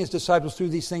putting His disciples through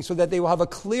these things so that they will have a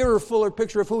clearer, fuller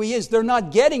picture of who He is. They're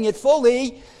not getting it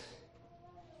fully.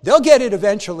 They'll get it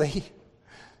eventually.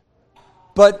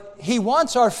 But He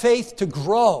wants our faith to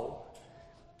grow.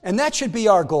 And that should be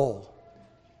our goal.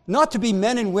 Not to be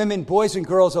men and women, boys and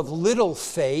girls of little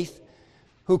faith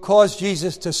who cause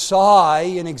Jesus to sigh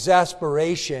in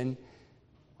exasperation.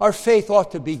 Our faith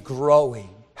ought to be growing.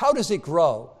 How does it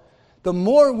grow? The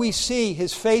more we see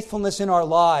His faithfulness in our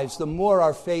lives, the more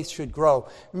our faith should grow.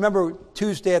 Remember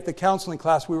Tuesday at the counseling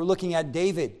class, we were looking at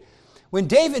David. When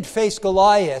David faced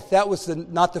Goliath, that was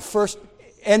not the first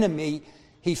enemy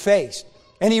he faced.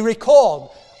 And he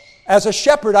recalled, as a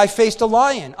shepherd, I faced a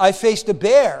lion, I faced a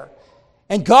bear,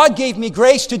 and God gave me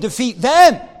grace to defeat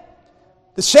them.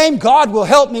 The same God will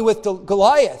help me with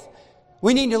Goliath.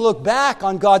 We need to look back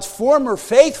on God's former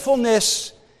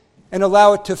faithfulness and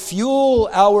allow it to fuel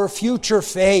our future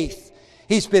faith.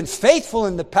 He's been faithful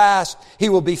in the past. He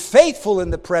will be faithful in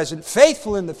the present,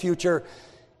 faithful in the future.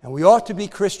 And we ought to be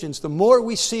Christians. The more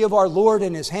we see of our Lord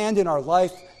and His hand in our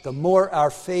life, the more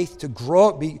our faith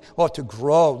ought to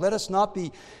grow. Let us not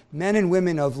be men and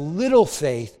women of little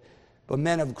faith, but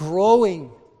men and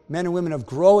women of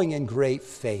growing in great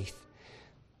faith.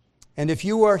 And if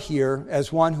you are here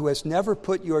as one who has never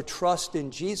put your trust in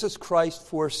Jesus Christ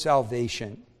for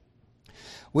salvation,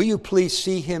 will you please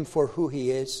see Him for who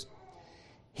He is?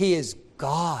 He is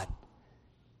God,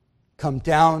 come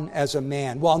down as a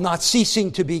man, while not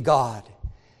ceasing to be God.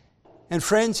 And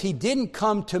friends, He didn't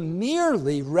come to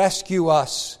merely rescue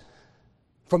us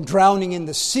from drowning in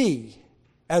the sea,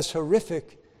 as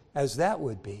horrific as that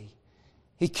would be.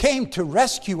 He came to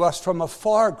rescue us from a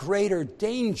far greater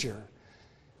danger.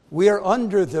 We are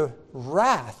under the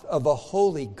wrath of a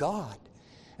holy God.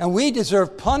 And we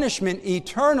deserve punishment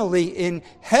eternally in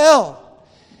hell.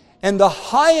 And the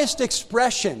highest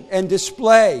expression and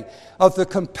display of the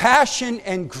compassion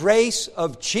and grace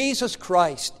of Jesus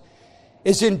Christ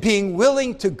is in being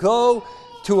willing to go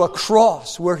to a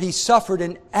cross where He suffered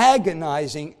an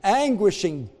agonizing,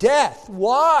 anguishing death.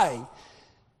 Why?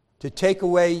 To take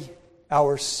away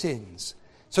our sins.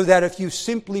 So that if you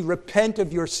simply repent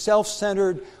of your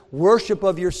self-centered worship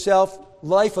of yourself,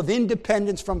 life of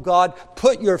independence from God,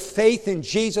 put your faith in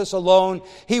Jesus alone,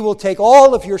 He will take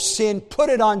all of your sin, put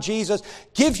it on Jesus,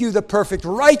 give you the perfect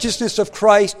righteousness of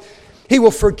Christ. He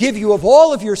will forgive you of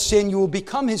all of your sin. You will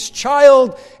become His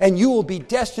child, and you will be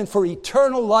destined for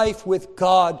eternal life with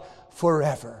God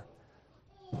forever.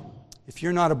 If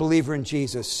you're not a believer in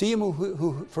Jesus, see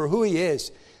Him for who He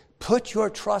is. Put your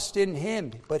trust in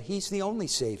Him, but He's the only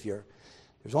Savior.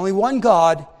 There's only one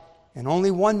God, and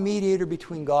only one mediator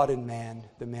between God and man,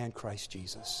 the man Christ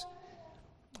Jesus.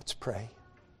 Let's pray.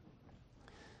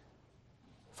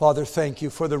 Father, thank You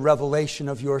for the revelation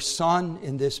of Your Son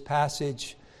in this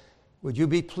passage. Would You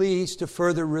be pleased to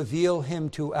further reveal Him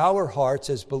to our hearts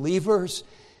as believers,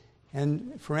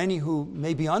 and for any who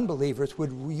may be unbelievers,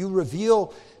 would You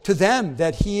reveal to them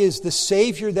that He is the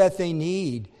Savior that they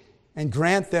need, and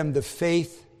grant them the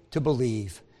faith to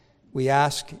believe. We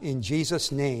ask in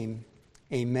Jesus' name,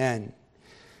 amen.